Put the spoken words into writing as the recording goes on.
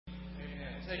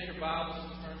take your Bibles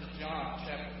and turn to John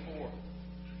chapter 4.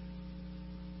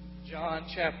 John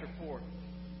chapter 4.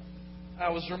 I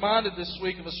was reminded this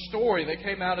week of a story that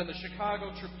came out in the Chicago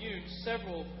Tribune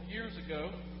several years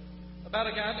ago about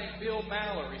a guy named Bill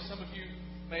Mallory. Some of you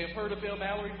may have heard of Bill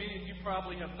Mallory, many of you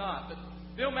probably have not. But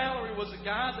Bill Mallory was a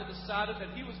guy that decided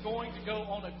that he was going to go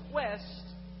on a quest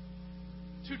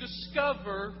to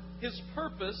discover his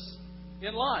purpose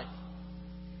in life.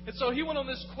 And so he went on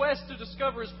this quest to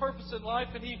discover his purpose in life,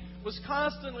 and he was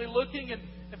constantly looking, and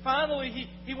finally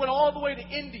he went all the way to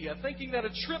India, thinking that a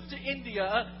trip to India,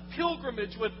 a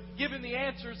pilgrimage, would give him the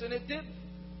answers, and it didn't.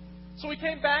 So he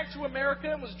came back to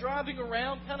America and was driving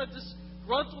around, kind of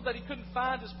disgruntled that he couldn't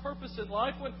find his purpose in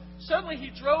life, when suddenly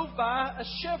he drove by a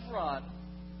Chevron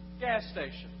gas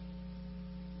station.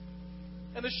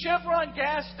 And the Chevron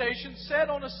gas station said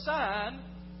on a sign,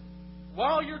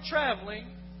 "While you're traveling,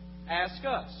 ask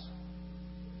us."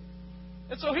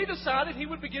 And so he decided he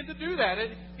would begin to do that.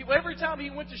 And every time he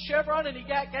went to Chevron and he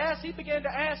got gas, he began to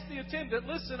ask the attendant,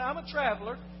 "Listen, I'm a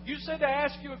traveler. You said to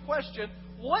ask you a question.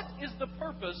 What is the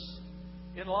purpose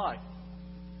in life?"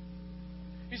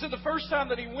 He said the first time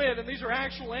that he went, and these are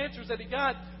actual answers that he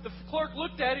got, the clerk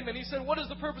looked at him and he said, "What is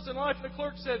the purpose in life?" And the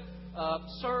clerk said,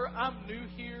 "Sir, I'm new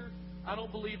here. I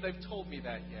don't believe they've told me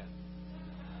that yet."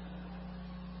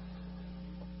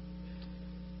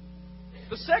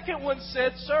 The second one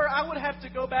said, "Sir, I would have to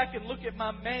go back and look at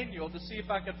my manual to see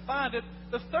if I could find it."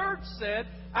 The third said,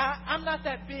 I'm not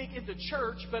that big into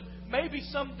church, but maybe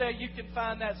someday you can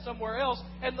find that somewhere else."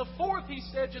 And the fourth, he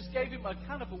said, just gave him a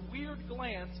kind of a weird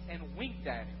glance and winked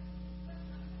at him.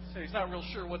 So he's not real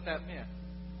sure what that meant.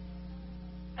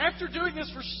 After doing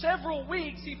this for several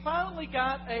weeks, he finally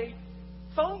got a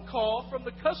phone call from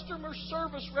the customer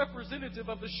service representative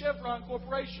of the Chevron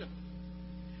Corporation.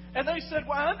 And they said,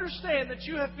 "Well, I understand that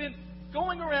you have been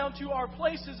going around to our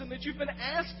places and that you've been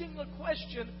asking a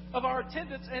question of our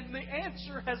attendants, and the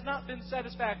answer has not been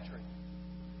satisfactory.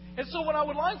 And so what I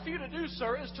would like for you to do,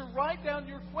 sir, is to write down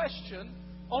your question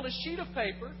on a sheet of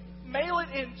paper, mail it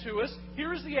in to us,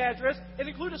 here's the address, and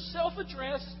include a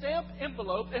self-addressed stamped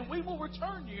envelope, and we will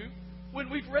return you when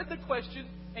we've read the question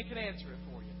and can answer it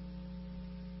for you."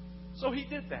 So he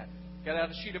did that. Got out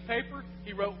a sheet of paper,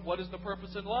 he wrote, "What is the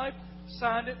purpose in life?"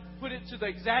 Signed it, put it to the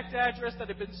exact address that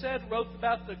had been said, wrote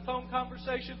about the phone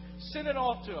conversation, sent it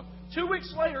off to him. 2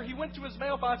 weeks later, he went to his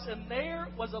mailbox, and there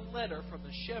was a letter from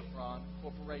the Chevron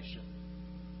Corporation.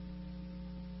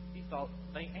 He thought,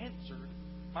 they answered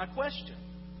my question.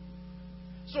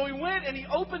 So he went and he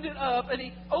opened it up,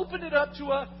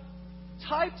 to a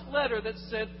typed letter that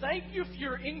said, "Thank you for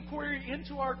your inquiry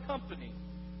into our company.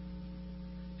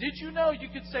 Did you know you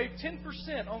could save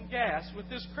 10% on gas with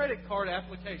this credit card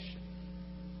application?"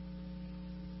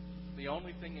 The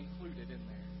only thing included in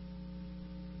there.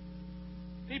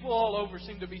 People all over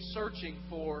seem to be searching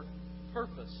for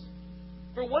purpose,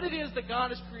 for what it is that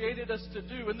God has created us to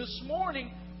do. And this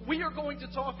morning, we are going to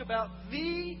talk about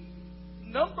the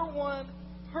number one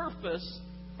purpose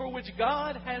for which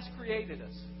God has created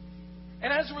us.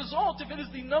 And as a result, if it is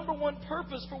the number one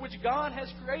purpose for which God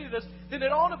has created us, then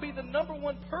it ought to be the number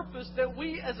one purpose that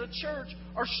we as a church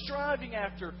are striving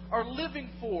after, are living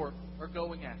for, or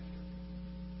going after.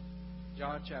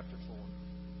 John chapter 4.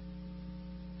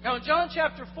 Now in John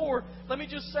chapter 4, let me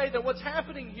just say that what's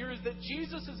happening here is that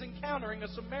Jesus is encountering a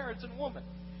Samaritan woman.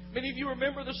 Many of you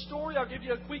remember the story. I'll give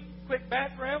you a quick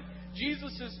background.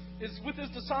 Jesus is with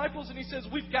his disciples, and he says,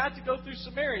 "We've got to go through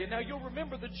Samaria." Now you'll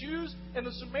remember the Jews and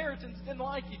the Samaritans didn't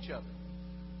like each other.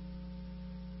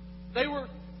 They were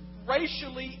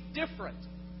racially different.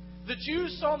 The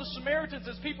Jews saw the Samaritans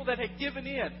as people that had given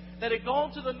in, that had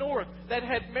gone to the north, that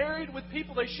had married with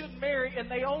people they shouldn't marry, and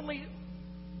they only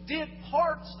did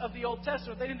parts of the Old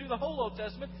Testament. They didn't do the whole Old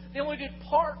Testament. They only did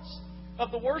parts of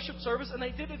the worship service, and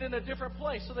they did it in a different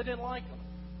place, so they didn't like them.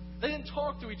 They didn't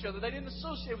talk to each other. They didn't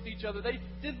associate with each other. They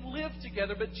didn't live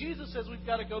together. But Jesus says we've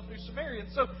got to go through Samaria.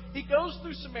 And so he goes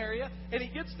through Samaria, and he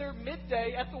gets there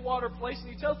midday at the water place,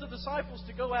 and he tells the disciples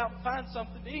to go out and find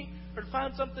something to eat or to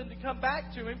find something to come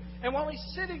back to him. And while he's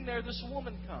sitting there, this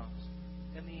woman comes,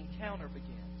 and the encounter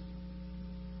begins.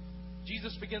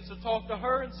 Jesus begins to talk to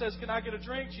her and says, "Can I get a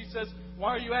drink?" She says,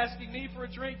 "Why are you asking me for a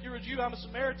drink? You're a Jew, I'm a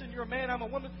Samaritan, you're a man, I'm a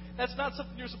woman. That's not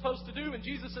something you're supposed to do." And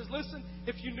Jesus says, "Listen,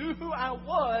 if you knew who I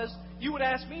was, you would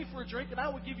ask me for a drink, and I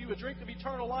would give you a drink of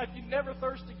eternal life. You'd never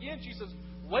thirst again." She says,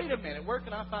 "Wait a minute, where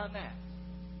can I find that?"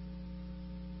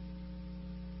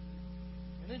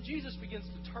 And then Jesus begins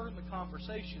to turn the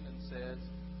conversation and says,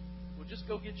 "Well, just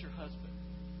go get your husband."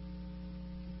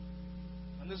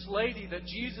 And this lady that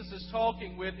Jesus is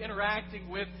talking with, interacting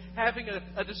with, having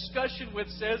a discussion with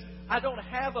says, I don't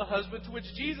have a husband. To which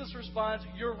Jesus responds,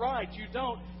 you're right, you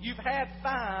don't. You've had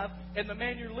 5, and the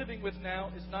man you're living with now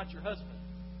is not your husband.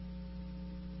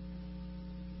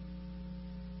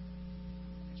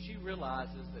 And she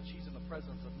realizes that she's in the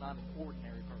presence of not an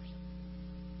ordinary person.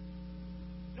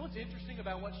 You know what's interesting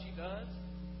about what she does?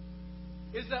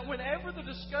 Is that whenever the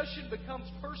discussion becomes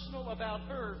personal about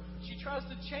her, she tries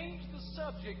to change the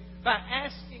subject by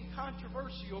asking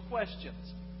controversial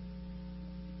questions.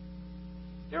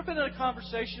 You ever been in a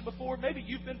conversation before? Maybe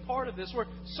you've been part of this, where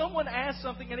someone asks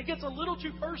something and it gets a little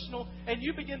too personal, and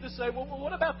you begin to say, well,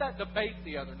 what about that debate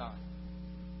the other night?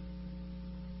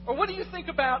 Or what do you think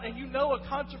about, and you know a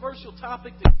controversial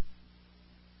topic that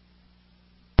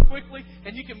quickly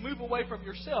and you can move away from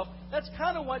yourself. That's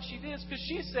kind of what she did, because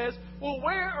she says, well,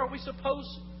 where are we supposed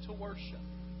to worship?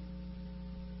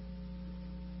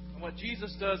 And what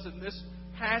Jesus does in this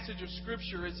passage of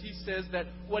Scripture is He says that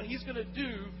what He's going to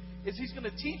do is He's going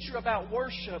to teach her about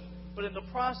worship, but in the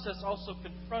process also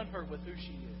confront her with who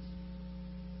she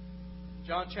is.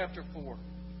 John chapter 4,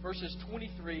 verses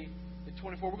 23 and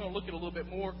 24. We're going to look at a little bit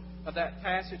more of that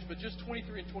passage, but just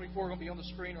 23 and 24 are going to be on the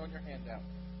screen or on your handout.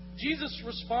 Jesus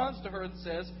responds to her and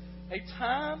says, a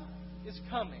time is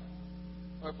coming.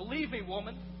 Or believe me,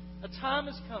 woman, a time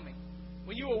is coming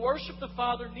when you will worship the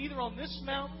Father neither on this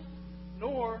mountain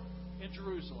nor in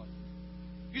Jerusalem.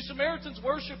 You Samaritans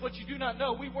worship what you do not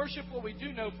know. We worship what we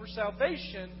do know, for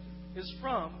salvation is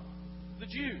from the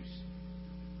Jews.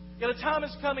 Yet a time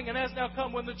is coming and has now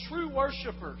come when the true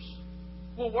worshipers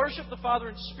will worship the Father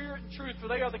in spirit and truth, for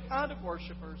they are the kind of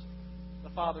worshipers the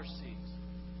Father seeks.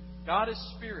 God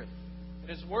is spirit, and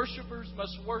His worshipers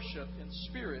must worship in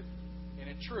spirit and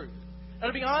in truth. Now,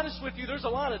 to be honest with you, there's a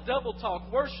lot of double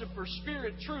talk. Worship for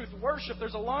spirit, truth, worship.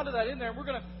 There's a lot of that in there, and we're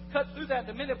going to cut through that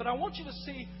in a minute. But I want you to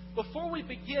see, before we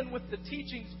begin with the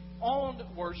teachings on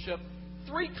worship,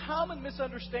 3 common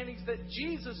misunderstandings that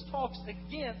Jesus talks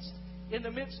against in the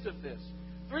midst of this.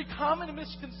 3 common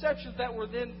misconceptions that were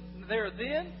there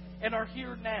then and are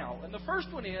here now. And the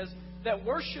first one is that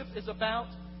worship is about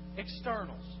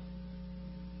externals.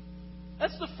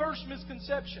 That's the first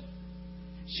misconception.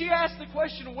 She asked the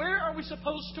question, where are we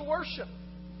supposed to worship?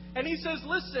 And He says,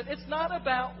 listen, it's not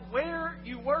about where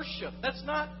you worship. That's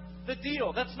not the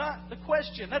deal. That's not the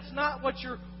question. That's not what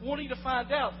you're wanting to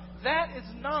find out. That is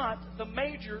not the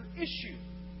major issue.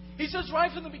 He says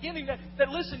right from the beginning that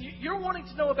listen, you're wanting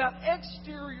to know about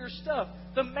exterior stuff.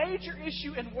 The major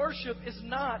issue in worship is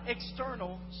not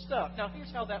external stuff. Now,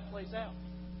 here's how that plays out.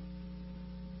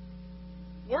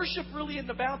 Worship really isn't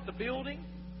about the building.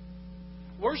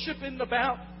 Worship isn't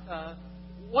about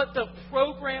what the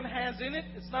program has in it.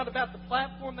 It's not about the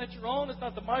platform that you're on. It's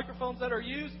not the microphones that are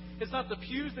used. It's not the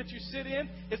pews that you sit in.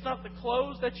 It's not the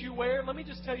clothes that you wear. Let me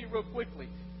just tell you real quickly.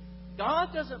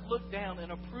 God doesn't look down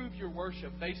and approve your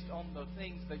worship based on the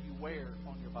things that you wear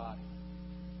on your body.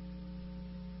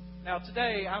 Now,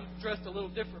 today, I'm dressed a little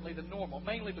differently than normal,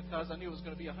 mainly because I knew it was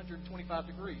going to be 125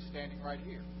 degrees standing right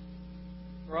here.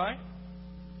 Right?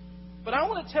 But I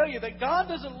want to tell you that God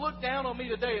doesn't look down on me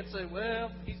today and say,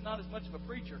 well, he's not as much of a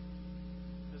preacher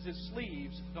because his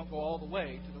sleeves don't go all the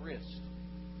way to the wrist.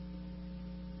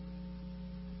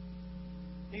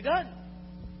 He doesn't.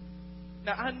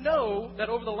 Now, I know that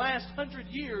over the last 100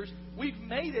 years, we've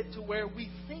made it to where we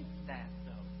think that,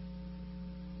 though.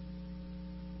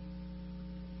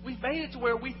 We've made it to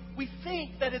where we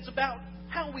think that it's about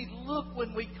how we look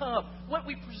when we come, what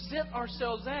we present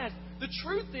ourselves as. The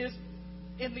truth is,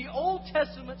 in the Old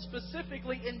Testament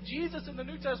specifically, and Jesus in the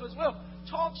New Testament as well,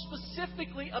 talks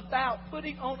specifically about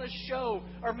putting on a show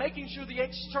or making sure the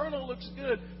external looks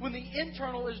good when the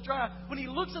internal is dry. When He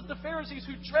looks at the Pharisees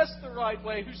who dressed the right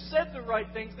way, who said the right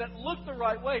things, that looked the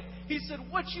right way, He said,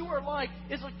 what you are like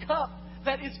is a cup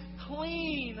that is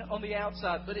clean on the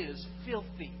outside, but it is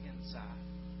filthy inside.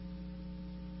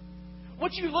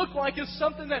 What you look like is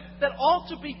something that ought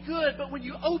to be good, but when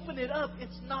you open it up,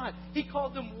 it's not. He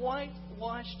called them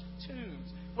whitewashed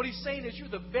tombs. What He's saying is you're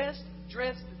the best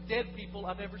dressed dead people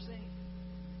I've ever seen.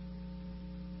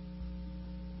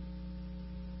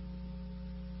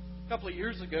 A couple of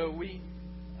years ago,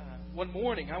 one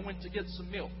morning, I went to get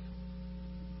some milk.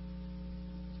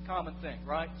 It's a common thing,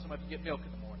 right? Somebody get milk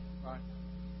in the morning, right?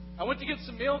 I went to get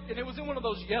some milk, and it was in one of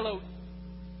those yellow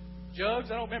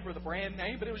jugs. I don't remember the brand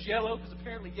name, but it was yellow because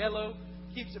apparently yellow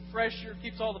keeps it fresher,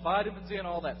 keeps all the vitamins in,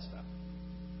 all that stuff.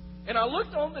 And I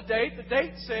looked on the date. The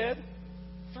date said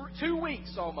 2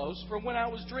 weeks almost from when I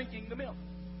was drinking the milk.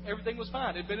 Everything was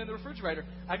fine. It had been in the refrigerator.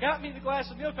 I got me the glass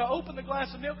of milk. I opened the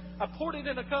glass of milk. I poured it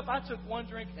in a cup. I took one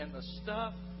drink, and the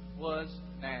stuff was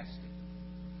nasty.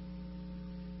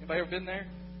 Anybody ever been there?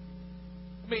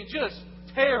 I mean, just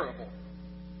terrible.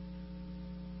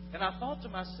 And I thought to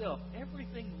myself,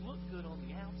 everything looked good on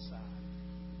the outside,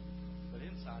 but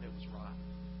inside it was rotten.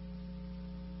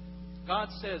 God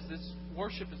says this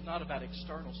worship is not about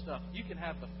external stuff. You can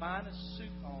have the finest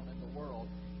suit on in the world.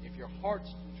 If your heart's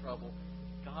in trouble,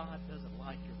 God doesn't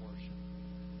like your worship.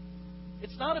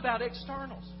 It's not about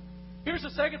externals. Here's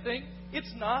the second thing.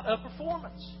 It's not a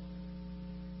performance.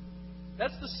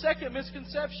 That's the second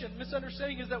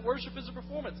misunderstanding is that worship is a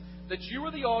performance. That you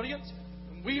are the audience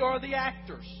and we are the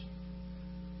actors.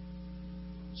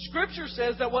 Scripture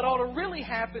says that what ought to really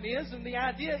happen is, and the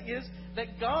idea is,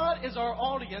 that God is our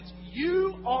audience.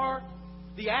 You are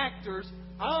the actors.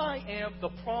 I am the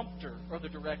prompter or the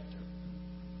director.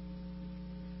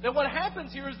 That what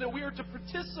happens here is that we are to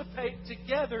participate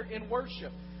together in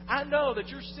worship. I know that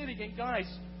you're sitting in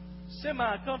nice,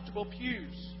 semi-comfortable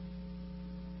pews.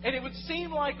 And it would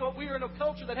seem like we are in a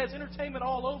culture that has entertainment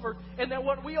all over, and that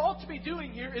what we ought to be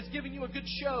doing here is giving you a good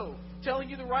show,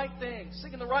 telling you the right things,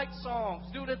 singing the right songs,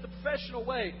 doing it the professional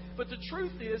way. But the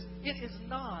truth is, it is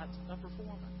not a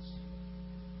performance.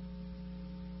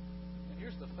 And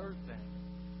here's the third thing.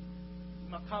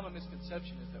 My common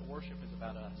misconception is that worship is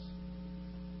about us.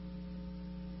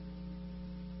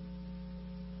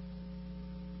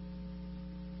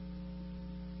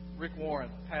 Rick Warren,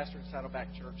 pastor at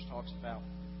Saddleback Church, talks about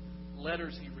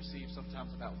letters he receives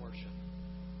sometimes about worship.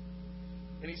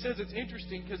 And he says it's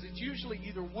interesting because it's usually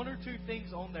either one or two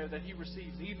things on there that he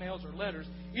receives, emails or letters.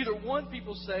 Either one,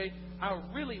 people say, I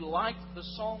really liked the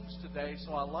songs today,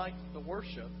 so I liked the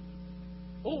worship.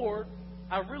 Or,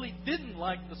 I really didn't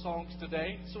like the songs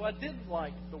today, so I didn't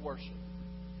like the worship.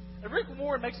 And Rick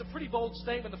Warren makes a pretty bold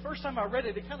statement. The first time I read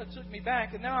it, it kind of took me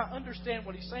back, and now I understand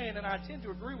what he's saying, and I tend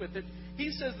to agree with it. He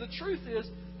says the truth is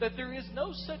that there is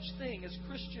no such thing as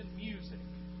Christian music.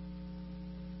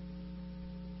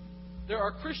 There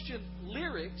are Christian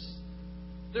lyrics,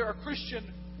 there are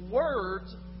Christian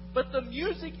words, but the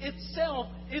music itself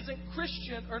isn't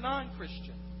Christian or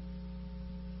non-Christian.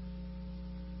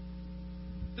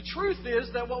 The truth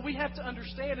is that what we have to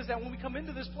understand is that when we come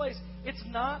into this place, it's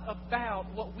not about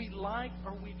what we like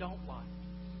or we don't like.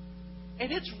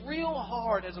 And it's real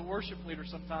hard as a worship leader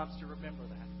sometimes to remember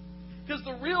that. Because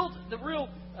the real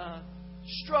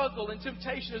struggle and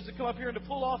temptation is to come up here and to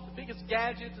pull off the biggest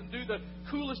gadgets and do the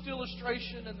coolest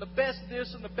illustration and the best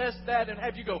this and the best that and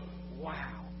have you go,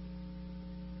 wow.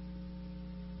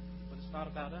 But it's not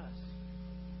about us.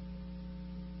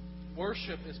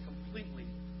 Worship is completely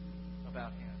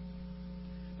about Him.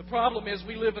 The problem is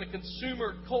we live in a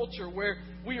consumer culture where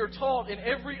we are taught in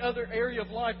every other area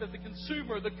of life that the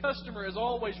consumer, the customer, is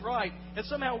always right. And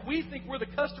somehow we think we're the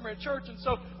customer at church. And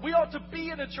so we ought to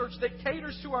be in a church that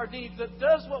caters to our needs, that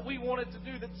does what we want it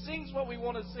to do, that sings what we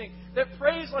want to sing, that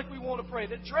prays like we want to pray,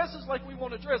 that dresses like we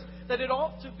want to dress, that it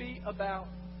ought to be about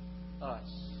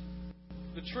us.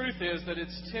 The truth is that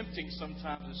it's tempting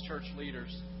sometimes as church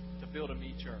leaders to build a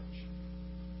me church.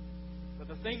 But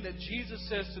the thing that Jesus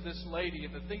says to this lady,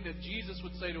 and the thing that Jesus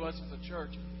would say to us as a church,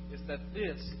 is that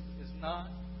this is not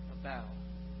about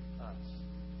us.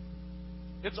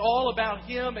 It's all about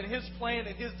Him and His plan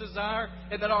and His desire,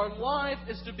 and that our life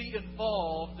is to be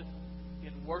involved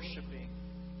in worshiping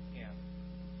Him.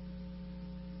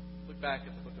 Look back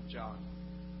at the book of John.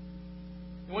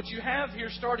 And what you have here,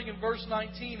 starting in verse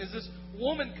 19, is this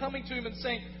woman coming to Him and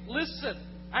saying, listen,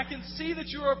 I can see that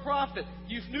you are a prophet.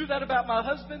 You knew that about my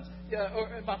husband, or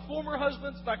my former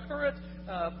husbands, my current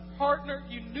partner.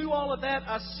 You knew all of that.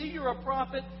 I see you're a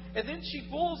prophet. And then she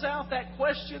pulls out that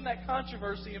question, that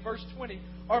controversy in verse 20.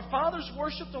 Our fathers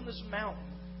worshipped on this mountain,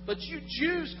 but you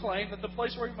Jews claim that the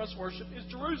place where we must worship is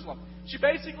Jerusalem. She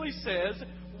basically says,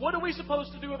 what are we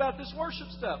supposed to do about this worship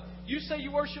stuff? You say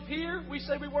you worship here. We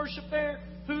say we worship there.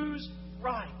 Who's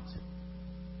right?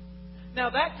 Now,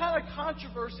 that kind of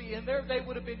controversy in their day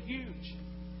would have been huge.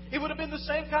 It would have been the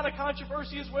same kind of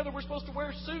controversy as whether we're supposed to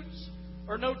wear suits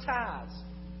or no ties,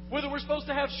 whether we're supposed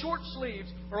to have short sleeves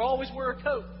or always wear a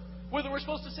coat, whether we're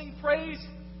supposed to sing praise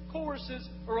choruses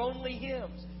or only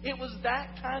hymns. It was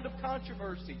that kind of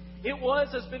controversy. It was,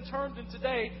 has been termed in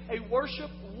today, a worship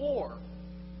war,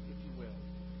 if you will.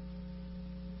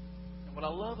 And what I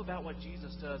love about what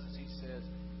Jesus does is He says,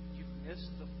 you've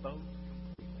missed the boat.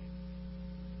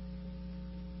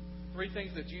 Three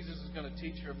things that Jesus is going to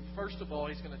teach her. First of all,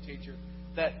 He's going to teach her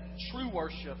that true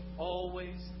worship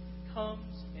always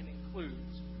comes and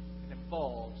includes and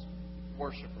involves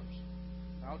worshipers.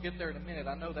 Now, I'll get there in a minute.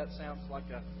 I know that sounds like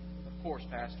of course,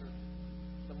 Pastor.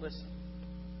 But listen.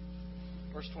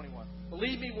 Verse 21.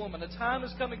 Believe me, woman, a time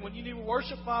is coming when you neither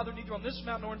worship Father, neither on this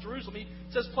mountain nor in Jerusalem. He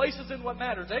says places in what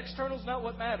matters. External is not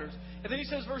what matters. And then he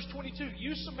says, verse 22,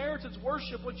 you Samaritans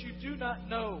worship what you do not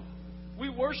know. We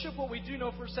worship what we do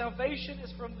know, for salvation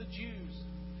is from the Jews.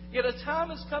 Yet a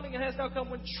time is coming and has now come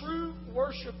when true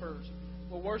worshipers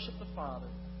will worship the Father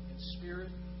in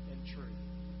spirit and truth.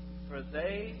 For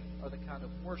they are the kind of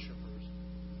worshipers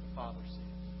the Father sees.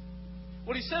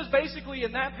 What he says basically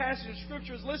in that passage of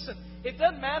Scripture is, listen, it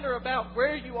doesn't matter about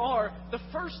where you are. The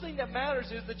first thing that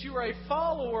matters is that you are a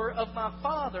follower of my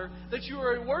Father, that you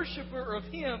are a worshiper of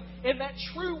Him, and that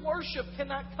true worship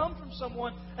cannot come from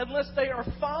someone unless they are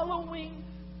following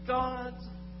God's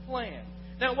plan.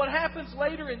 Now, what happens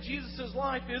later in Jesus'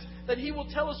 life is that He will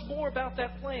tell us more about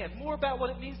that plan, more about what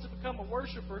it means to become a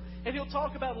worshiper, and He'll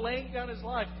talk about laying down His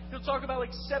life. He'll talk about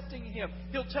accepting Him.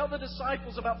 He'll tell the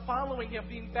disciples about following Him,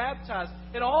 being baptized,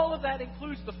 and all of that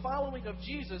includes the following of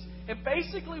Jesus. And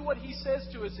basically what He says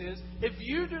to us is, if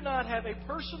you do not have a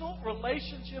personal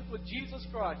relationship with Jesus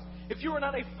Christ, if you are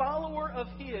not a follower of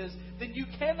His, then you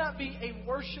cannot be a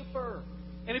worshiper.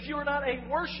 And if you are not a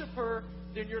worshiper,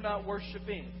 then you're not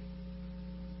worshiping.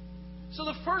 So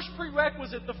the first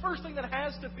prerequisite, the first thing that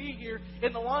has to be here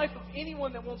in the life of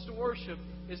anyone that wants to worship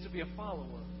is to be a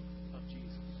follower of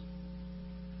Jesus.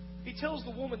 He tells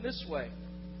the woman this way.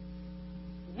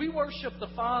 We worship the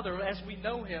Father as we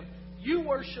know Him. You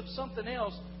worship something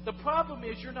else. The problem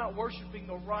is you're not worshiping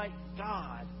the right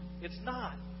God. It's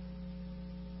not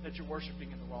that you're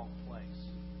worshiping in the wrong place.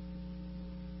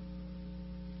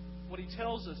 What he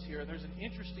tells us here, there's an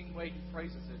interesting way he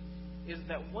phrases it, is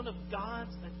that one of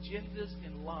God's agendas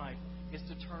in life is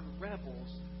to turn rebels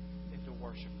into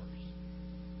worshipers.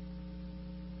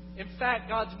 In fact,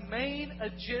 God's main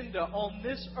agenda on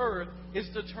this earth is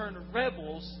to turn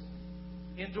rebels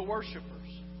into worshipers.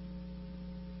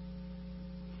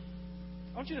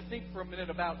 I want you to think for a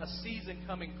minute about a season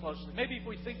coming closely. Maybe if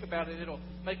we think about it, it'll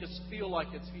make us feel like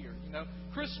it's here. You know,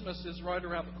 Christmas is right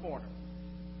around the corner.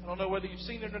 I don't know whether you've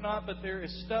seen it or not, but there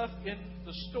is stuff in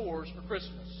the stores for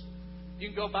Christmas. You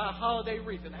can go buy a holiday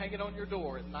wreath and hang it on your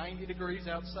door at 90 degrees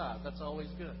outside. That's always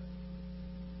good.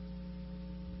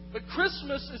 But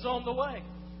Christmas is on the way.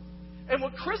 And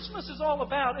what Christmas is all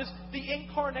about is the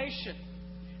incarnation.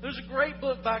 There's a great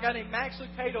book by a guy named Max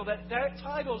Lucado that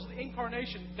titles the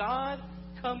incarnation, God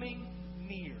Coming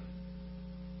Near.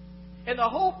 And the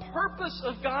whole purpose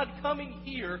of God coming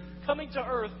here, coming to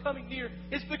earth, coming near,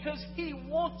 is because He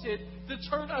wanted to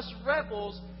turn us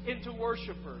rebels into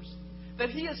worshipers. That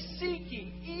He is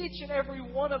seeking each and every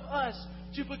one of us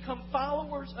to become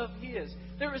followers of His.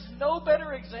 There is no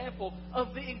better example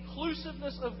of the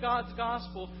inclusiveness of God's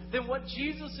gospel than what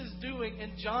Jesus is doing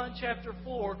in John chapter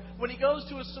 4 when He goes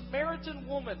to a Samaritan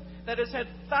woman that has had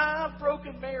 5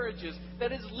 broken marriages,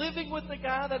 that is living with a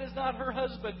guy that is not her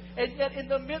husband, and yet in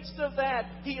the midst of that,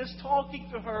 He is talking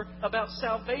to her about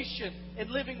salvation and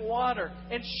living water.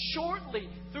 And shortly,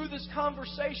 through this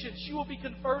conversation, she will be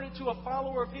converted to a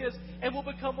follower of His and will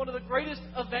become one of the greatest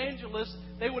evangelists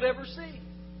they would ever see.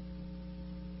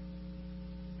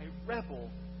 A rebel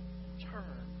turned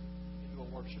into a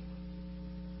worshiper.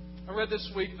 I read this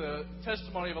week the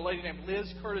testimony of a lady named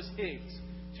Liz Curtis Higgs.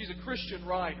 She's a Christian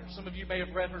writer. Some of you may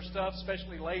have read her stuff,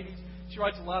 especially ladies. She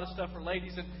writes a lot of stuff for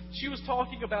ladies. And she was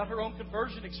talking about her own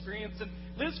conversion experience. And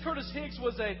Liz Curtis Higgs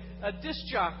was a disc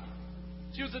jockey.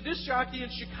 She was a disc jockey in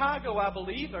Chicago, I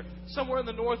believe, or somewhere in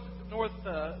the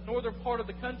northern part of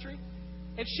the country.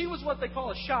 And she was what they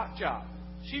call a shock jock.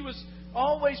 She was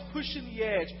always pushing the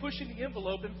edge, pushing the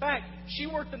envelope. In fact, she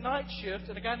worked the night shift,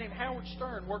 and a guy named Howard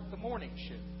Stern worked the morning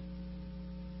shift.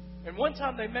 And one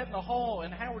time they met in the hall,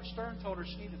 and Howard Stern told her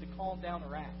she needed to calm down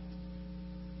her act.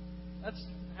 That's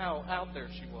how out there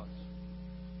she was.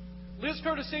 Liz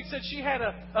Curtis Higgs said she had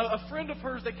a friend of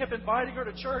hers that kept inviting her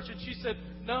to church, and she said,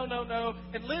 no, no, no.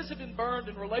 And Liz had been burned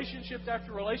in relationship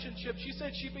after relationship. She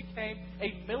said she became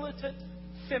a militant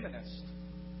feminist.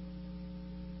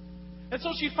 And so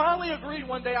she finally agreed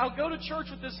one day, I'll go to church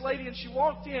with this lady. And she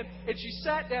walked in and she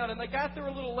sat down, and they got there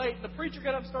a little late. And the preacher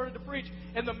got up and started to preach.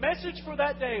 And the message for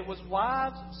that day was,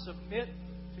 wives, submit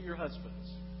to your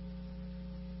husbands.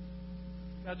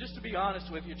 Now, just to be honest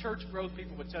with you, church growth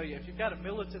people would tell you, if you've got a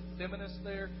militant feminist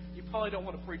there, you probably don't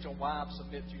want to preach on wives,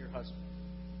 submit to your husband.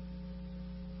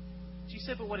 She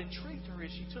said, but what intrigued her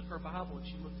is she took her Bible and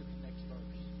she looked at the next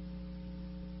verse.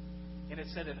 And it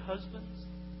said, and husbands,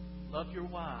 love your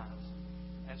wives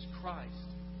as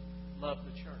Christ loved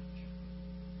the church.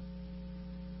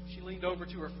 She leaned over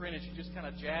to her friend and she just kind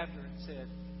of jabbed her and said,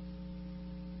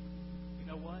 you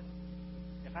know what?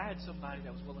 If I had somebody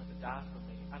that was willing to die for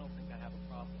me, I don't think I'd have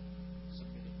a problem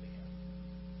submitting to Him.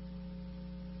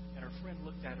 And her friend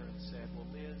looked at her and said, well,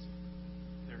 Liz,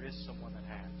 there is someone that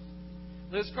has.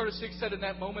 Liz Curtis Hicks said in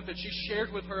that moment that she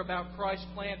shared with her about Christ's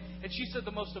plan, and she said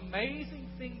the most amazing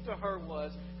thing to her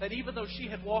was that even though she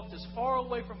had walked as far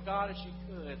away from God as she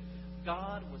could,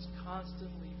 God was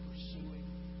constantly pursuing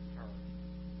her.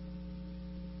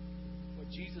 What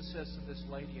Jesus says to this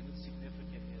lady, and it's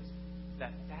significant, is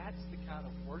that that's the kind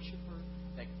of worshiper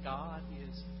that God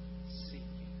is seeking.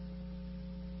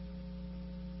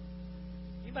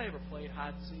 Anybody ever played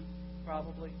hide and seek?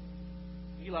 Probably.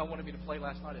 Eli wanted me to play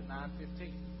last night at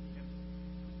 9:15.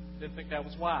 Didn't think that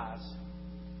was wise.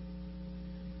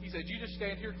 He said, you just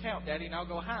stand here, count, Daddy, and I'll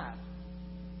go hide.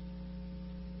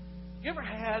 You ever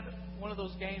had one of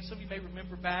those games, some of you may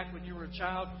remember back when you were a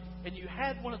child, and you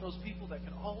had one of those people that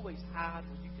could always hide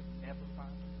where you could never find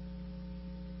them?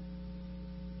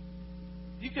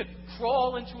 You could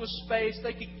crawl into a space,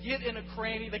 they could get in a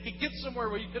cranny, they could get somewhere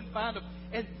where you couldn't find them,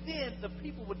 and then the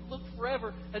people would look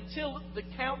forever until the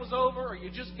count was over, or you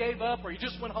just gave up, or you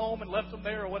just went home and left them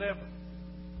there, or whatever.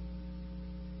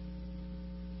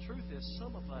 The truth is,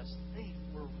 some of us think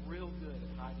we're real good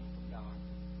at hiding from God.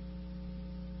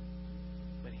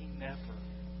 But He never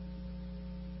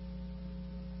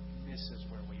misses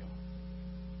where we are.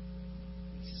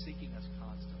 He's seeking us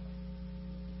constantly.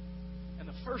 And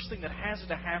the first thing that has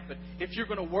to happen if you're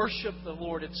going to worship the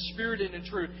Lord in spirit and in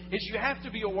truth is you have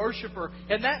to be a worshiper.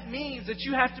 And that means that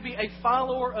you have to be a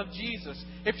follower of Jesus.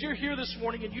 If you're here this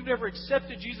morning and you've never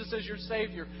accepted Jesus as your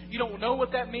Savior, you don't know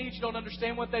what that means, you don't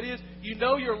understand what that is, you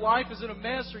know your life is in a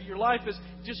mess or your life is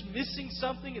just missing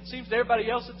something. It seems to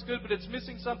everybody else it's good, but it's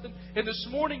missing something. And this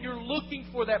morning you're looking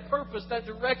for that purpose, that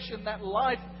direction, that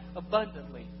life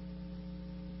abundantly.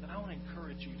 Then I want to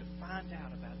encourage you to find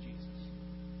out about Jesus.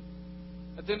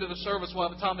 At the end of the service, we'll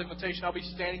have a time of invitation. I'll be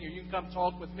standing here. You can come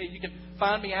talk with me. You can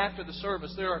find me after the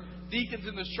service. There are deacons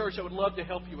in this church that would love to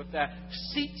help you with that.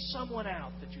 Seek someone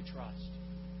out that you trust.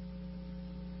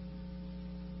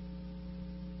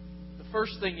 The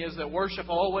first thing is that worship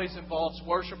always involves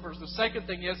worshipers. The second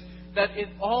thing is that it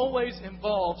always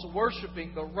involves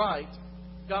worshiping the right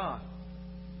God.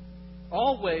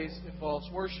 Always involves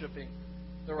worshiping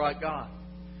the right God.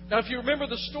 Now, if you remember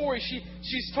the story,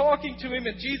 she's talking to him,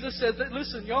 and Jesus says,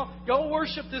 listen, y'all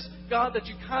worship this God that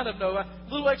you kind of know. A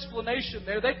little explanation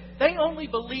there. They only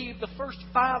believe the first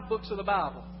 5 books of the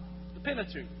Bible, the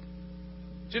Pentateuch.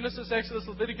 Genesis, Exodus,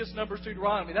 Leviticus, Numbers,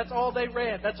 Deuteronomy. That's all they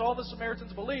read. That's all the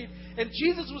Samaritans believed. And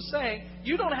Jesus was saying,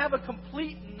 you don't have a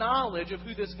complete knowledge of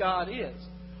who this God is.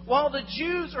 While the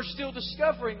Jews are still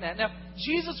discovering that. Now,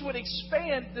 Jesus would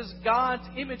expand this God's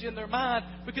image in their mind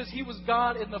because He was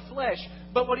God in the flesh.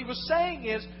 But what He was saying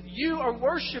is, you are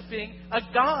worshiping a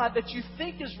God that you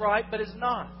think is right but is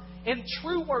not. And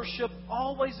true worship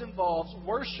always involves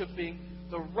worshiping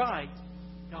the right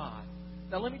God.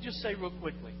 Now, let me just say real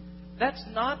quickly. That's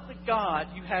not the God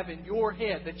you have in your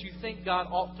head that you think God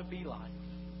ought to be like.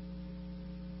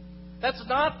 That's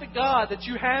not the God that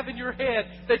you have in your head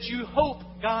that you hope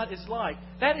God is like.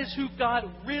 That is who God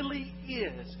really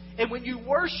is. And when you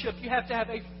worship, you have to have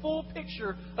a full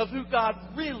picture of who God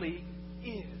really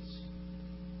is.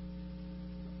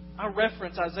 I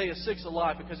reference Isaiah 6 a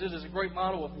lot because it is a great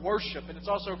model of worship and it's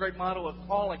also a great model of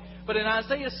calling. But in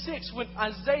Isaiah 6, when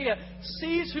Isaiah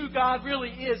sees who God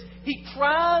really is, he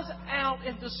cries out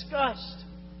in disgust.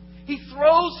 He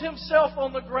throws himself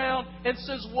on the ground and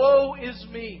says, "Woe is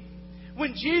me."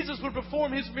 When Jesus would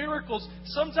perform His miracles,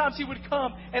 sometimes He would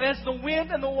come, and as the wind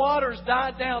and the waters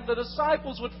died down, the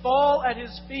disciples would fall at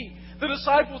His feet. The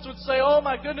disciples would say, "Oh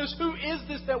my goodness, who is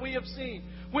this that we have seen?"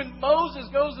 When Moses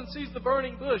goes and sees the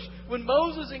burning bush, when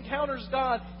Moses encounters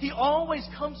God, he always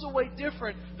comes away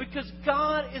different because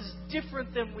God is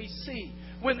different than we see.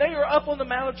 When they are up on the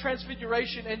Mount of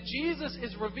Transfiguration and Jesus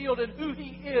is revealed in who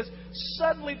He is,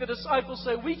 suddenly the disciples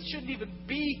say, "We shouldn't even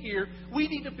be here. We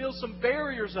need to build some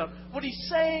barriers up." What He's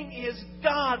saying is,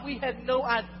 "God, we had no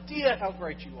idea how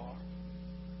great You are."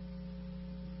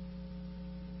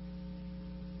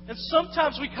 And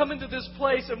sometimes we come into this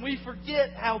place and we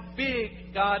forget how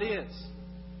big God is.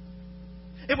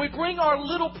 And we bring our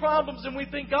little problems and we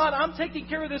think, "God, I'm taking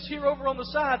care of this here over on the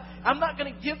side. I'm not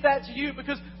going to give that to You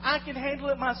because I can handle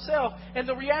it myself." And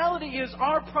the reality is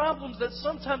our problems that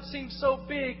sometimes seem so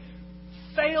big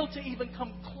fail to even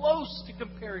come close to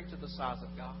comparing to the size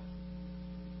of God.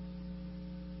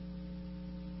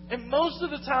 And most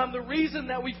of the time, the reason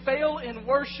that we fail in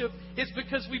worship is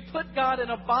because we put God in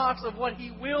a box of what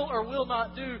He will or will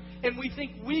not do, and we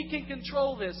think we can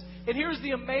control this. And here's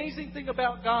the amazing thing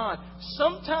about God.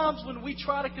 Sometimes when we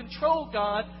try to control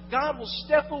God, God will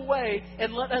step away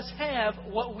and let us have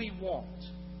what we want.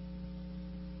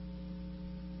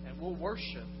 And we'll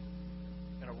worship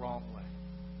in a wrong way.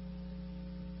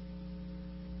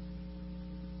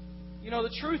 You know,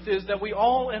 the truth is that we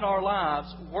all in our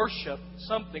lives worship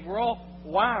something. We're all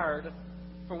wired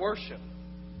for worship.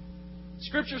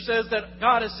 Scripture says that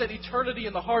God has set eternity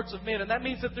in the hearts of men, and that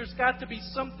means that there's got to be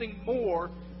something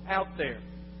more out there.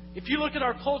 If you look at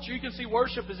our culture, you can see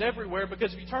worship is everywhere,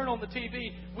 because if you turn on the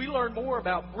TV, we learn more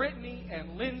about Britney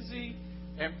and Lindsay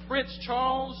and Prince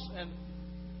Charles and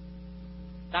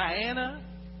Diana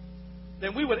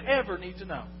than we would ever need to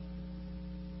know.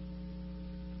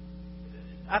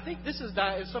 I think this is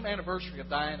some anniversary of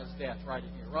Diana's death right in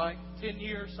here, right? 10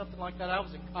 years, something like that. I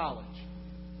was in college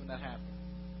when that happened.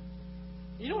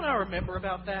 You know what I remember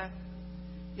about that?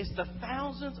 It's the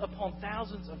thousands upon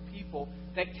thousands of people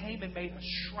that came and made a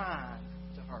shrine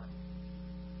to her.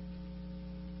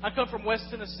 I come from West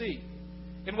Tennessee.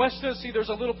 In West Tennessee, there's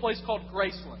a little place called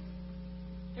Graceland.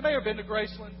 You may have been to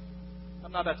Graceland.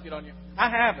 I'm not about to get on you. I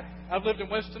haven't. I've lived in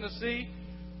West Tennessee.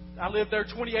 I lived there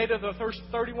 28 of the first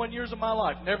 31 years of my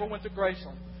life. Never went to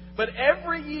Graceland. But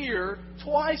every year,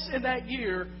 twice in that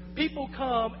year, people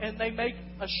come and they make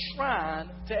a shrine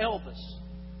to Elvis.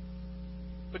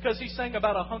 Because he sang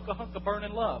about a hunk of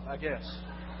burning love, I guess.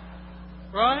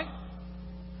 Right?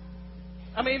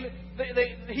 I mean,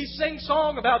 he sang a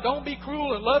song about don't be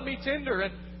cruel and love me tender.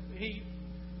 And he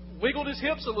wiggled his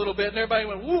hips a little bit and everybody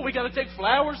went, woo, we got to take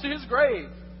flowers to his grave.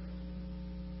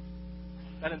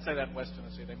 I didn't say that in West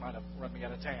Tennessee. They might have run me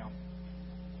out of town.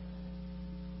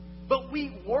 But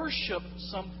we worship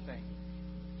something.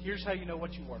 Here's how you know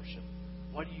what you worship.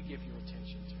 What do you give your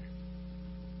attention to?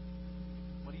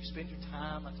 What do you spend your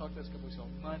time? I talked about this a couple weeks ago.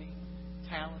 Money,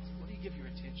 talents. What do you give your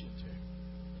attention to?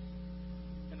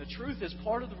 And the truth is,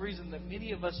 part of the reason that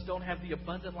many of us don't have the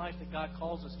abundant life that God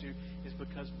calls us to is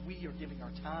because we are giving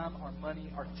our time, our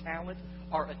money, our talent,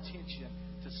 our attention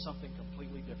to something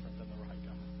completely different than the right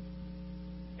God.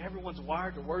 Everyone's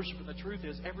wired to worship, and the truth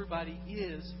is, everybody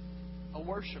is a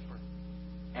worshiper.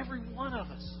 Every one of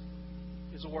us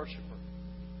is a worshiper.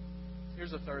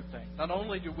 Here's the third thing. Not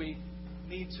only do we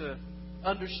need to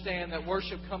understand that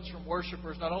worship comes from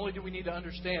worshipers, not only do we need to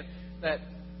understand that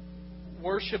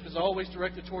worship is always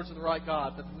directed towards the right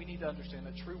God, but we need to understand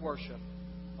that true worship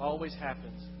always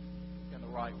happens in the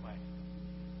right way.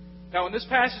 Now, in this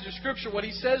passage of Scripture, what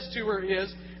he says to her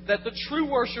is that the true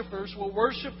worshipers will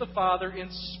worship the Father in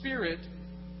spirit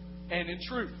and in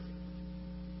truth.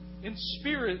 In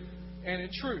spirit and in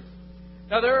truth.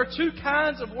 Now, there are two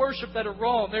kinds of worship that are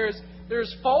wrong.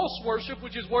 There's false worship,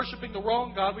 which is worshiping the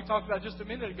wrong God we talked about just a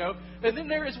minute ago. And then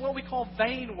there is what we call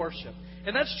vain worship.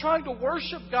 And that's trying to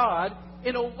worship God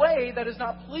in a way that is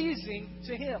not pleasing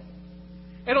to Him.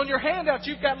 And on your handout,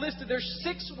 you've got listed there's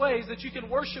 6 ways that you can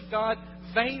worship God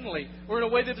vainly, or in a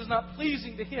way that is not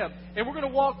pleasing to Him. And we're going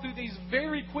to walk through these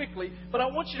very quickly, but I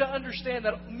want you to understand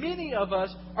that many of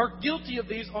us are guilty of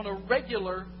these on a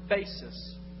regular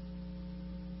basis.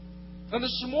 And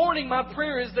this morning, my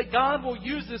prayer is that God will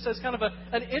use this as kind of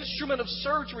an instrument of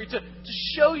surgery to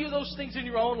show you those things in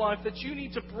your own life that you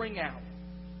need to bring out.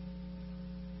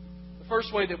 The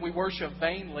first way that we worship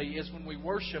vainly is when we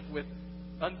worship with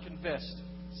unconfessed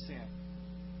sin.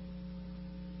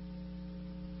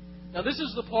 Now, this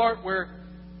is the part where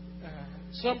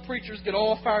some preachers get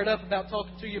all fired up about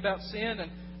talking to you about sin,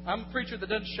 and I'm a preacher that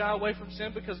doesn't shy away from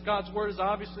sin because God's Word is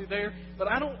obviously there, but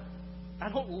I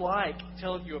don't like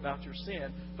telling you about your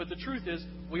sin, but the truth is,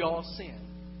 we all sin.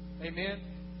 Amen?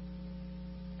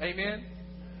 Amen?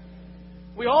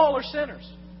 We all are sinners.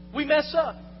 We mess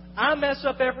up. I mess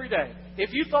up every day.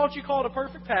 If you thought you called a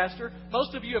perfect pastor,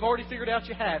 most of you have already figured out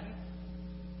you hadn't.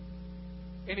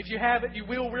 And if you haven't, you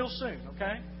will real soon,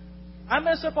 okay? I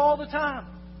mess up all the time.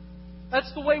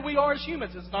 That's the way we are as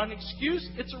humans. It's not an excuse,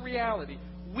 it's a reality.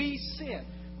 We sin.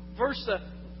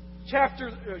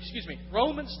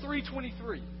 Romans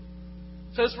 3:23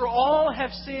 says, "For all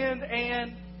have sinned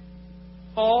and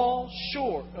fall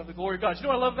short of the glory of God." You know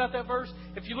what I love about that verse?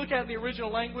 If you look at it in the original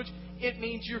language, it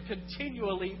means you're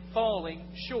continually falling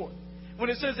short. When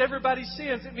it says everybody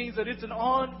sins, it means that it's an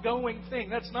ongoing thing.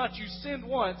 That's not you sinned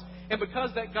once, and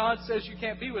because that God says you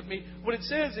can't be with me. What it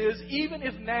says is, even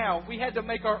if now we had to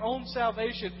make our own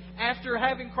salvation after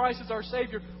having Christ as our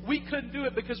Savior, we couldn't do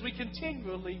it because we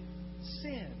continually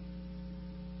sin.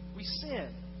 We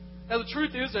sin. Now, the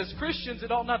truth is, as Christians,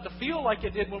 it ought not to feel like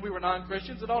it did when we were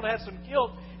non-Christians. It ought to have some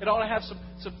guilt. It ought to have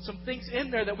some things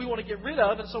in there that we want to get rid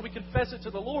of, and so we confess it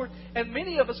to the Lord. And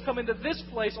many of us come into this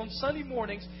place on Sunday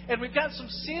mornings, and we've got some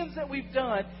sins that we've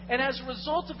done, and as a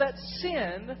result of that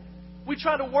sin, we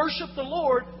try to worship the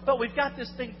Lord, but we've got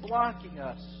this thing blocking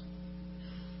us.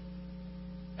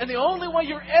 And the only way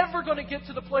you're ever going to get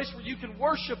to the place where you can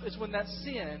worship is when that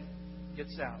sin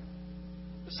gets out.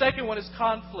 The second one is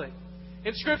conflict.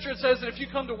 In Scripture it says that if you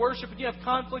come to worship and you have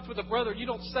conflict with a brother and you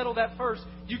don't settle that first,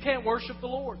 you can't worship the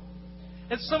Lord.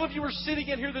 And some of you are sitting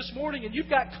in here this morning and you've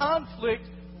got conflict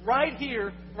right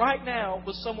here, right now,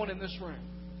 with someone in this room.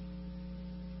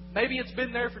 Maybe it's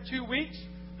been there for 2 weeks.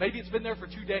 Maybe it's been there for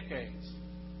 2 decades.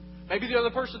 Maybe the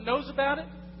other person knows about it.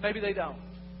 Maybe they don't.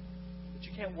 But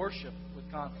you can't worship with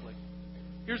conflict.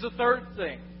 Here's the third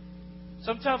thing.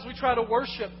 Sometimes we try to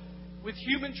worship with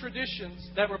human traditions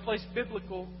that replace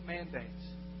biblical mandates.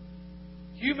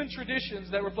 Human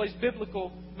traditions that replace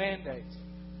biblical mandates.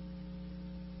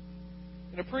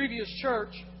 In a previous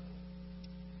church,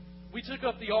 we took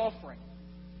up the offering.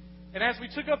 And as we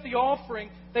took up the offering,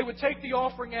 they would take the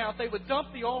offering out. They would dump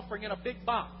the offering in a big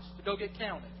box to go get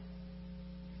counted.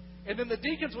 And then the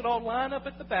deacons would all line up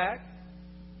at the back,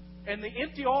 and the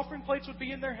empty offering plates would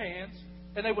be in their hands,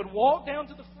 and they would walk down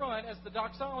to the front as the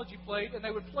doxology played, and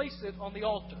they would place it on the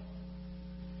altar.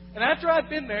 And after I'd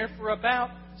been there for about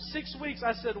 6 weeks,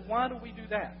 I said, why do we do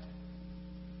that?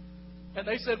 And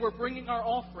they said, we're bringing our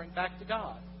offering back to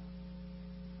God.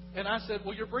 And I said,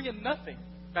 well, you're bringing nothing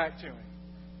back to Him.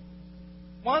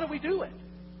 Why do we do it?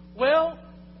 Well,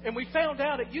 and we found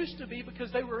out it used to be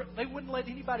because they wouldn't let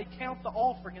anybody count the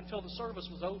offering until the service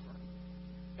was over.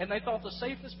 And they thought the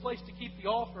safest place to keep the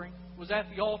offering was at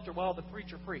the altar while the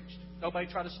preacher preached. Nobody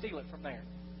tried to steal it from there.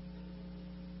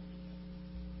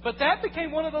 But that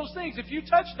became one of those things. If you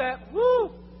touch that,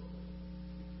 woo!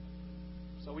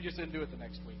 So we just didn't do it the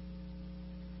next week.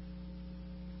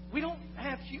 We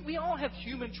all have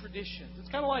human traditions. It's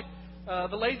kind of like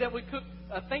the lady that would cook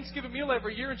a Thanksgiving meal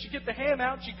every year, and she'd get the ham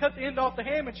out, and she'd cut the end off the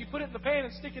ham, and she'd put it in the pan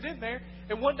and stick it in there.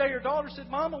 And one day her daughter said,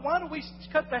 Mama, why don't we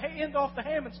cut the end off the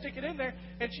ham and stick it in there?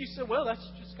 And she said, well, that's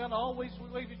just kind of always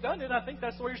the way we've done it. I think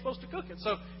that's the way you're supposed to cook it.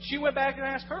 So she went back and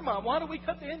asked her mom, why don't we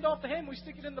cut the end off the ham and we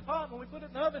stick it in the pot and when we put it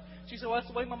in the oven? She said, well,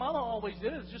 that's the way my mama always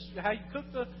did it. It's just how you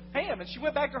cook the ham. And she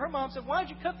went back to her mom and said, why did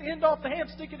you cut the end off the ham,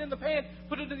 stick it in the pan,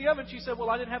 put it in the oven? She said, well,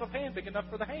 I didn't have a pan big enough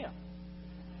for the ham.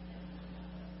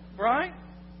 Right?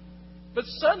 But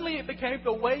suddenly it became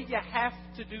the way you have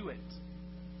to do it.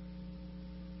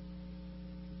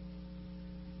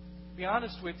 To be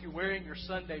honest with you, wearing your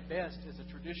Sunday best is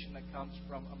a tradition that comes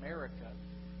from America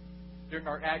during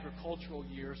our agricultural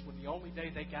years, when the only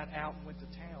day they got out and went to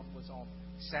town was on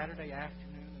Saturday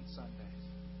afternoon and Sundays.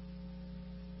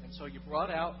 And so you brought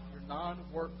out your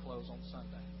non-work clothes on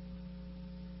Sunday.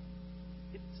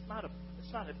 It's not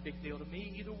a big deal to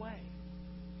me either way.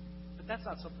 But that's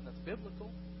not something that's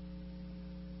biblical.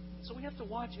 So we have to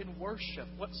watch and worship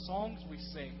what songs we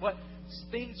sing, what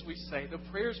things we say, the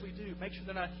prayers we do. Make sure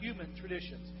they're not human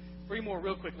traditions. 3 more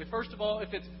real quickly. First of all,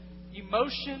 if it's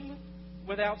emotion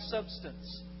without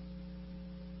substance.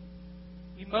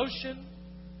 Emotion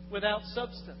without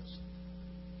substance.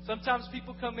 Sometimes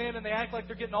people come in and they act like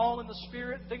they're getting all in the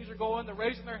Spirit. Things are going. They're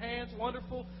raising their hands.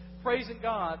 Wonderful. Praising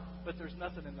God. But there's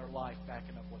nothing in their life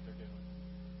backing up what they're doing.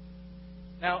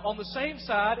 Now, on the same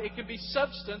side, it can be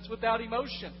substance without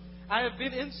emotion. I have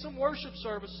been in some worship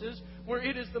services where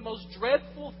it is the most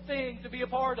dreadful thing to be a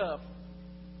part of.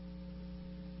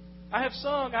 I have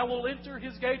sung, I will enter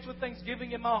His gates with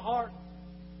thanksgiving in my heart.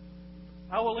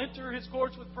 I will enter His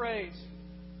courts with praise.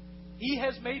 He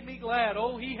has made me glad.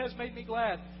 Oh, He has made me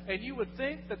glad. And you would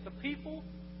think that the people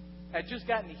had just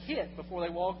gotten hit before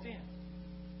they walked in.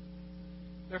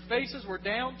 Their faces were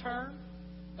downturned.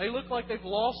 They look like they've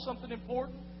lost something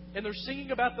important. And they're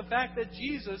singing about the fact that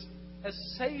Jesus has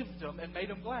saved them and made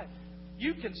them glad.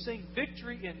 You can sing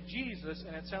victory in Jesus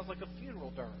and it sounds like a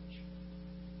funeral dirge.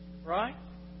 Right?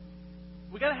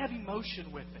 We've got to have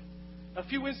emotion with it. A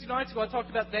few Wednesday nights ago I talked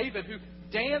about David who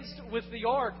danced with the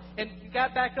ark and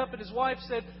got back up and his wife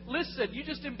said, listen, you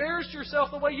just embarrassed yourself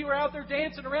the way you were out there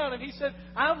dancing around. And he said,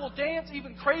 I will dance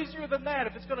even crazier than that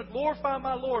if it's going to glorify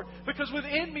my Lord. Because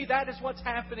within me that is what's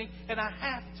happening and I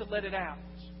have to let it out.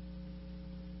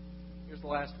 Here's the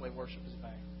last way worship is made.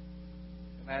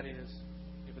 And that is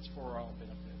if it's for our own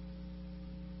benefit.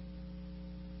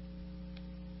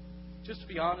 Just to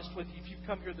be honest with you, if you've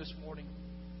come here this morning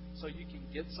so you can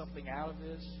get something out of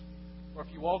this, or if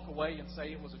you walk away and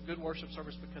say it was a good worship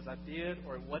service because I did,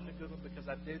 or it wasn't a good one because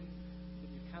I didn't,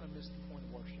 then you've kind of missed the point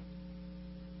of worship.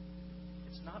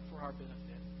 It's not for our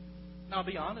benefit. Now, I'll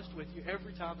be honest with you,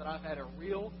 every time that I've had a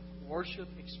real worship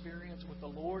experience with the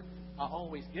Lord, I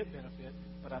always get benefit,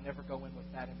 but I never go in with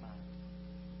that in mind.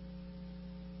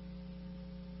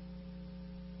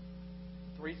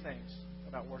 3 things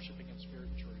about worshiping in spirit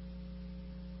and truth.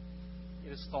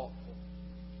 It is thoughtful.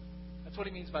 That's what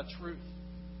he means by truth.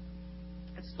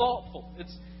 It's thoughtful.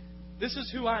 This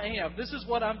is who I am. This is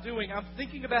what I'm doing. I'm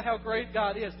thinking about how great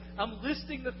God is. I'm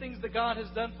listing the things that God has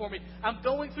done for me. I'm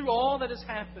going through all that has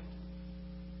happened.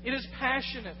 It is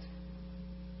passionate.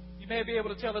 You may be able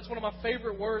to tell that's one of my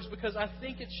favorite words because I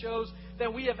think it shows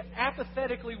that we have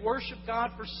apathetically worshiped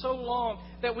God for so long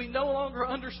that we no longer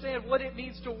understand what it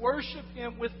means to worship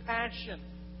Him with passion.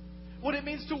 What it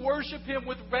means to worship Him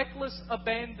with reckless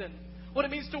abandon. What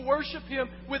it means to worship Him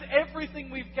with everything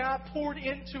we've got poured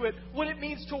into it. What it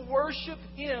means to worship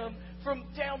Him from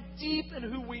down deep in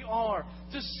who we are.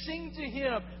 To sing to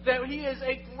Him that He is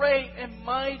a great and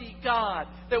mighty God.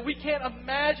 That we can't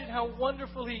imagine how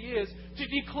wonderful He is.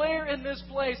 To declare in this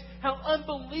place how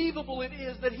unbelievable it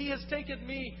is that He has taken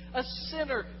me, a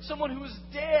sinner, someone who is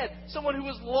dead, someone who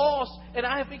is lost, and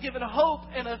I have been given hope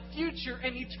and a future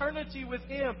and eternity with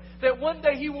Him. That one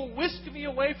day He will whisk me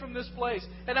away from this place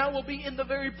and I will be in the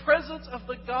very presence of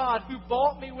the God who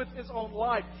bought me with His own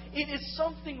life. It is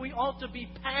something we ought to be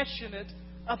passionate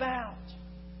about.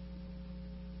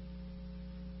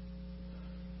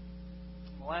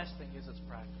 And the last thing is it's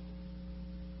practical.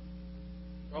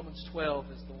 Romans 12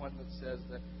 is the one that says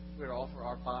that we are to offer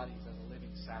our bodies as a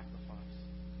living sacrifice.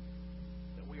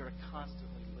 That we are to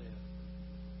constantly live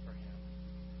for Him.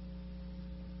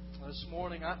 Now, this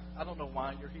morning, I don't know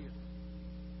why you're here.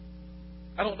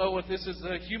 I don't know if this is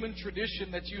a human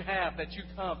tradition that you have, that you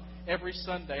come every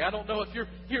Sunday. I don't know if you're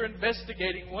here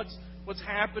investigating what's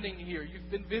happening here.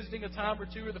 You've been visiting a time or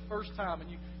two or the first time, and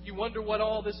you wonder what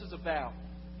all this is about.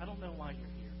 I don't know why you're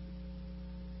here.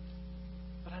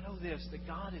 But I know this, that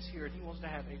God is here and He wants to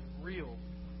have a real,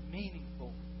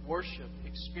 meaningful worship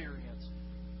experience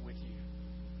with you.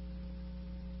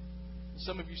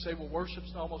 Some of you say, well,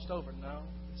 worship's almost over. No,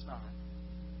 it's not.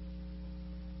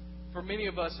 For many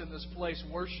of us in this place,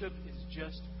 worship is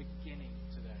just beginning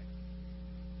today.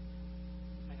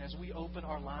 And as we open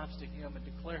our lives to Him and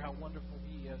declare how wonderful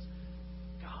He is,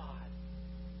 God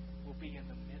will be in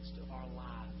the midst of our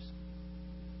lives.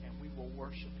 And we will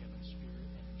worship Him in spirit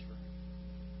and in truth.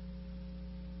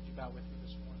 Would you bow with me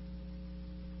this morning?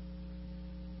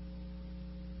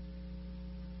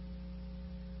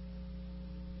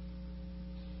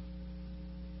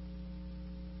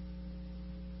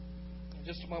 In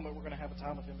just a moment, we're going to have a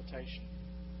time of invitation.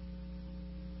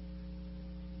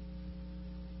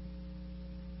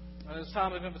 And in this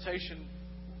time of invitation,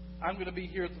 I'm going to be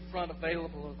here at the front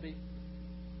available. There'll be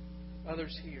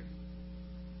others here.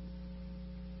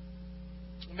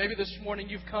 Maybe this morning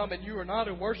you've come and you are not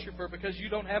a worshiper because you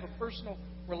don't have a personal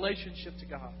relationship to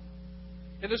God.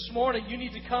 And this morning you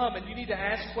need to come and you need to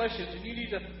ask questions and you need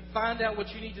to find out what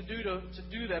you need to do to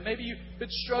do that. Maybe you've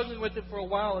been struggling with it for a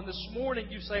while and this morning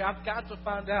you say, I've got to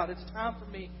find out. It's time for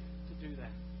me to do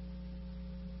that.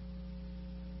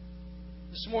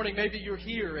 This morning maybe you're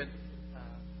here and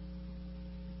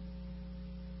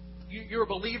you're a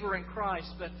believer in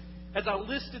Christ, but as I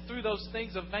listed through those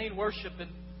things of vain worship and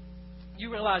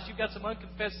you realize you've got some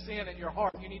unconfessed sin in your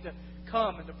heart. You need to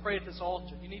come and to pray at this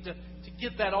altar. You need to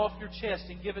get that off your chest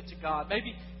and give it to God.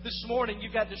 Maybe this morning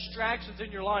you've got distractions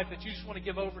in your life that you just want to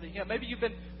give over to Him. Maybe you've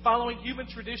been following human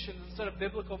traditions instead of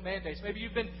biblical mandates. Maybe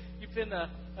you've been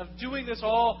doing this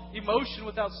all emotion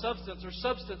without substance or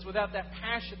substance without that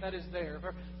passion that is there.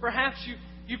 Or perhaps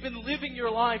you've been living your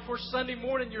life where Sunday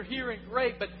morning you're here and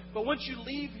great, but once you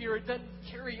leave here it doesn't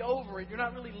carry over and you're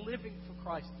not really living for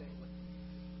Christ daily.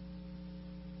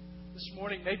 This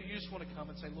morning, maybe you just want to come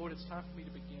and say, Lord, it's time for me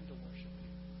to begin to worship You.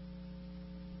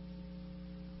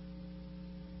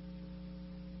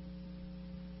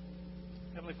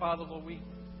 Heavenly Father, Lord, we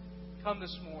come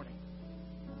this morning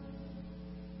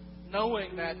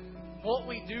knowing that what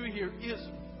we do here is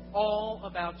all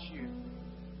about You.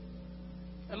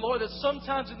 And Lord, that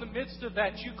sometimes in the midst of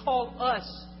that, You call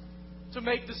us to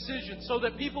make decisions so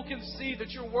that people can see that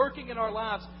You're working in our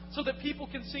lives, so that people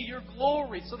can see Your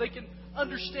glory, so they can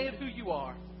understand who You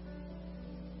are.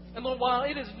 And Lord, while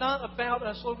it is not about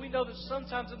us, Lord, we know that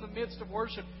sometimes in the midst of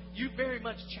worship, You very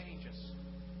much change us.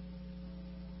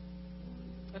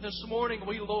 And this morning,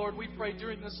 Lord, we pray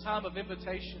during this time of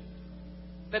invitation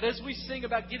that as we sing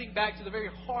about getting back to the very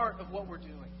heart of what we're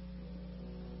doing,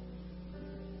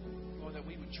 Lord, that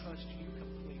we would trust You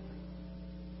completely.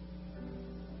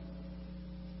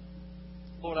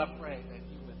 Lord, I pray that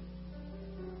You would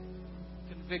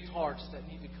convict hearts that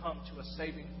need to come to a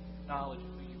saving knowledge of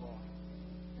who You are.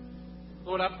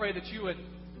 Lord, I pray that You would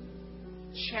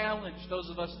challenge those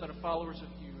of us that are followers of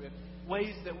You in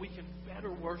ways that we can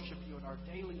better worship You in our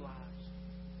daily lives.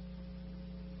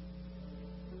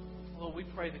 Lord, we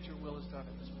pray that Your will is done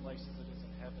in this place as it is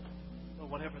in heaven. Lord,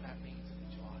 whatever that means in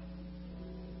each life.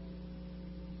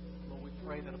 Lord, we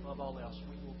pray that above all else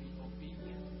we will be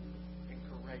obedient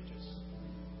courageous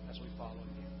as we follow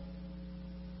you.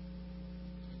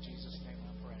 In Jesus' name.